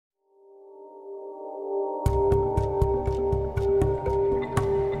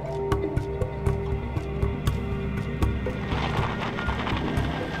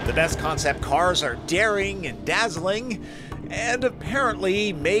The best concept cars are daring and dazzling, and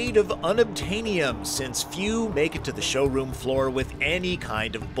apparently made of unobtainium, since few make it to the showroom floor with any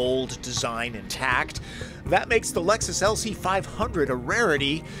kind of bold design intact. That makes the Lexus LC 500 a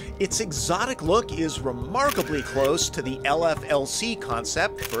rarity. Its exotic look is remarkably close to the LF-LC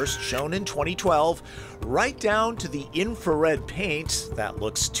concept first shown in 2012, right down to the infrared paint that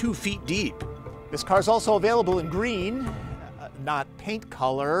looks 2 feet deep. This car is also available in green, not paint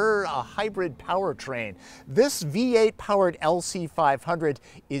color, a hybrid powertrain. This V8 powered LC 500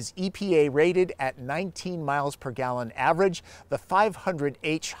 is EPA rated at 19 miles per gallon average. The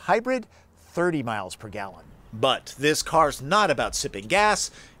 500H hybrid, 30 miles per gallon. But this car's not about sipping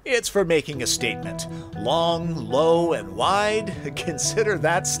gas, it's for making a statement. Long, low, and wide, consider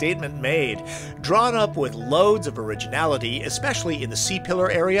that statement made. Drawn up with loads of originality, especially in the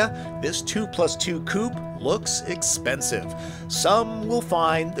C-pillar area, this 2+2 coupe looks expensive. Some will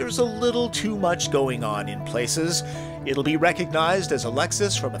find there's a little too much going on in places. It'll be recognized as a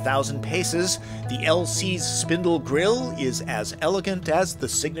Lexus from 1,000 paces. The LC's spindle grille is as elegant as the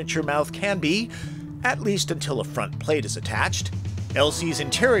signature mouth can be, at least until a front plate is attached. LC's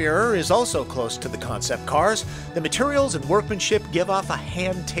interior is also close to the concept cars. The materials and workmanship give off a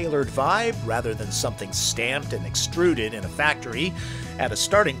hand-tailored vibe rather than something stamped and extruded in a factory. At a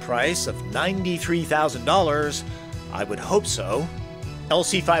starting price of $93,000, I would hope so.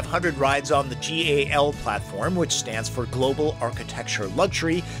 LC 500 rides on the GAL platform, which stands for Global Architecture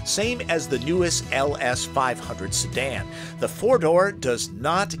Luxury, same as the newest LS 500 sedan. The 4-door does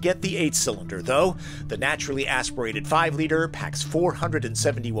not get the 8-cylinder, though. The naturally aspirated 5-liter packs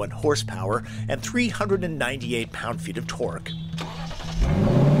 471 horsepower and 398 pound-feet of torque.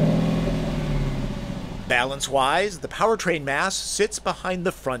 Balance-wise, the powertrain mass sits behind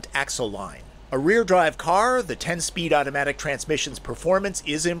the front axle line. A rear-drive car, the 10-speed automatic transmission's performance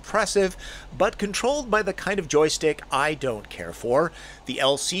is impressive, but controlled by the kind of joystick I don't care for. The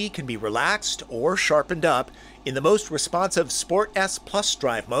LC can be relaxed or sharpened up. In the most responsive Sport S Plus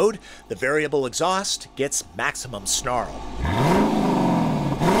drive mode, the variable exhaust gets maximum snarl.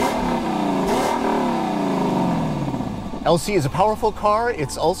 LC is a powerful car.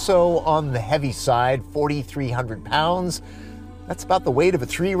 It's also on the heavy side, 4,300 pounds. That's about the weight of a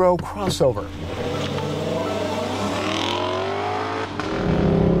 3-row crossover.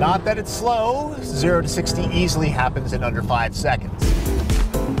 Not that it's slow. 0 to 60 easily happens in under 5 seconds.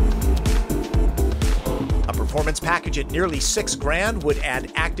 A performance package at nearly $6 grand would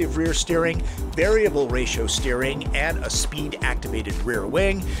add active rear steering, variable ratio steering, and a speed-activated rear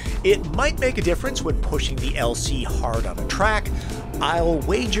wing. It might make a difference when pushing the LC hard on a track. I'll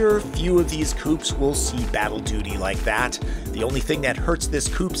wager few of these coupes will see battle duty like that. The only thing that hurts this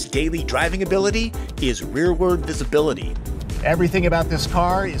coupe's daily driving ability is rearward visibility. Everything about this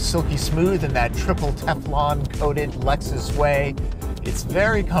car is silky smooth in that triple Teflon coated Lexus way. It's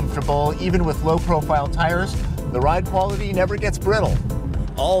very comfortable, even with low-profile tires. The ride quality never gets brittle.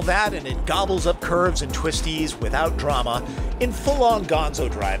 All that, and it gobbles up curves and twisties without drama. In full-on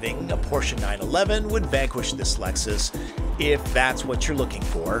gonzo driving, a Porsche 911 would vanquish this Lexus, if that's what you're looking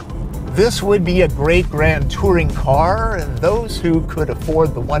for. This would be a great grand touring car, and those who could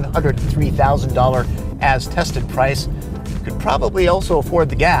afford the $103,000 as-tested price could probably also afford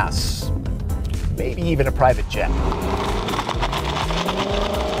the gas. Maybe even a private jet.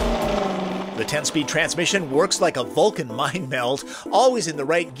 The 10-speed transmission works like a Vulcan mind meld. Always in the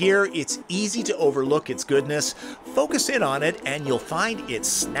right gear, it's easy to overlook its goodness. Focus in on it and you'll find it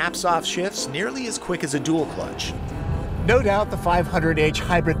snaps off shifts nearly as quick as a dual clutch. No doubt the 500H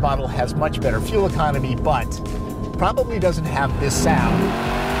hybrid model has much better fuel economy, but probably doesn't have this sound.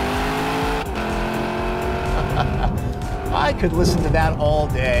 I could listen to that all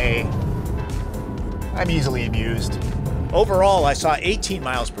day. I'm easily amused. Overall, I saw 18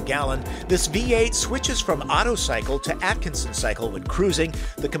 miles per gallon. This V8 switches from auto cycle to Atkinson cycle when cruising.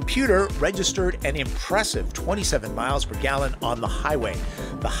 The computer registered an impressive 27 miles per gallon on the highway.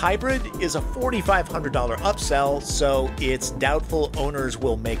 The hybrid is a $4,500 upsell, so it's doubtful owners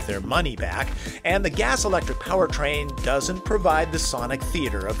will make their money back. And the gas-electric powertrain doesn't provide the sonic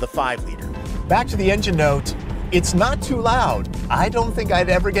theater of the 5-liter. Back to the engine note, it's not too loud. I don't think I'd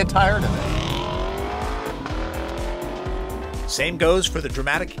ever get tired of it. Same goes for the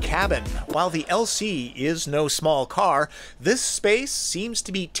dramatic cabin. While the LC is no small car, this space seems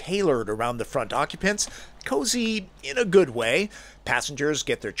to be tailored around the front occupants, cozy in a good way. Passengers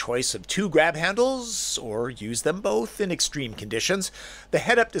get their choice of 2 grab handles, or use them both in extreme conditions. The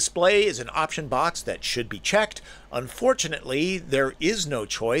head-up display is an option box that should be checked. Unfortunately, there is no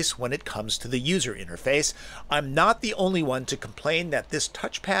choice when it comes to the user interface. I'm not the only one to complain that this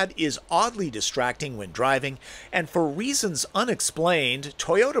touchpad is oddly distracting when driving, and for reasons unexplained,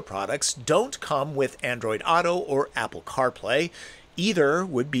 Toyota products don't come with Android Auto or Apple CarPlay. Either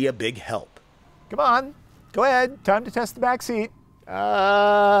would be a big help. Come on, go ahead. Time to test the back seat.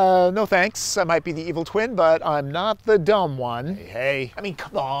 No thanks. I might be the evil twin, but I'm not the dumb one. Hey, I mean,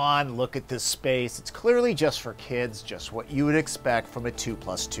 come on, look at this space. It's clearly just for kids, just what you would expect from a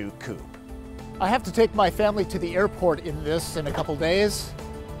 2+2 coupe. I have to take my family to the airport in this in a couple days.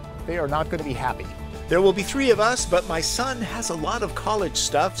 They are not going to be happy. There will be 3 of us, but my son has a lot of college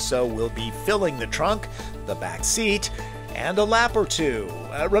stuff, so we'll be filling the trunk, the back seat, and a lap or 2.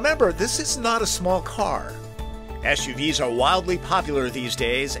 Remember, this is not a small car. SUVs are wildly popular these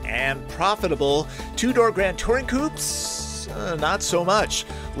days and profitable. 2-door Grand Touring coupes? Not so much.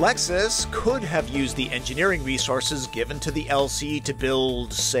 Lexus could have used the engineering resources given to the LC to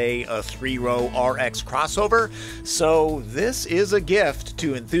build, say, a 3-row RX crossover, so this is a gift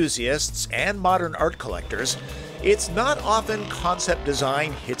to enthusiasts and modern art collectors. It's not often concept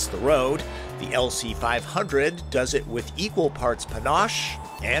design hits the road. The LC 500 does it with equal parts panache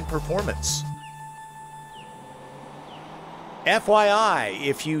and performance. FYI,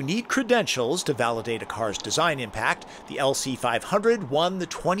 if you need credentials to validate a car's design impact, the LC 500 won the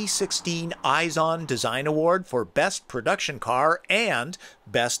 2016 Eyes On Design Award for Best Production Car and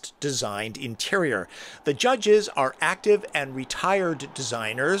Best Designed Interior. The judges are active and retired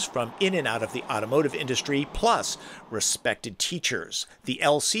designers from in and out of the automotive industry, plus respected teachers. The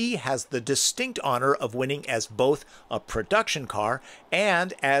LC has the distinct honor of winning as both a production car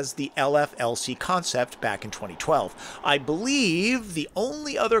and as the LF-LC concept back in 2012. I believe the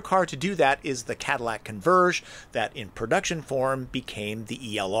only other car to do that is the Cadillac Converge that in production form became the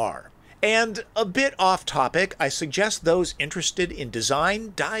ELR. And a bit off topic, I suggest those interested in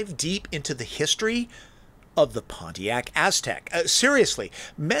design dive deep into the history of the Pontiac Aztek. Seriously,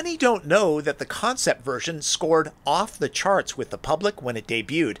 many don't know that the concept version scored off the charts with the public when it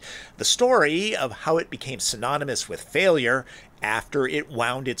debuted. The story of how it became synonymous with failure after it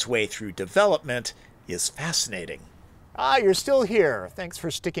wound its way through development is fascinating. You're still here. Thanks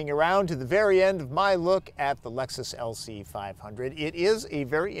for sticking around to the very end of my look at the Lexus LC 500. It is a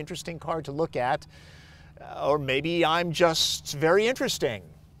very interesting car to look at, or maybe I'm just very interesting,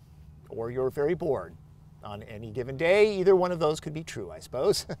 or you're very bored. On any given day, either one of those could be true, I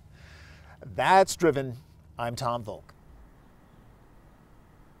suppose. That's Driven. I'm Tom Voelk.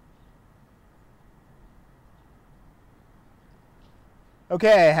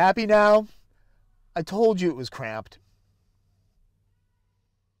 Okay, happy now? I told you it was cramped.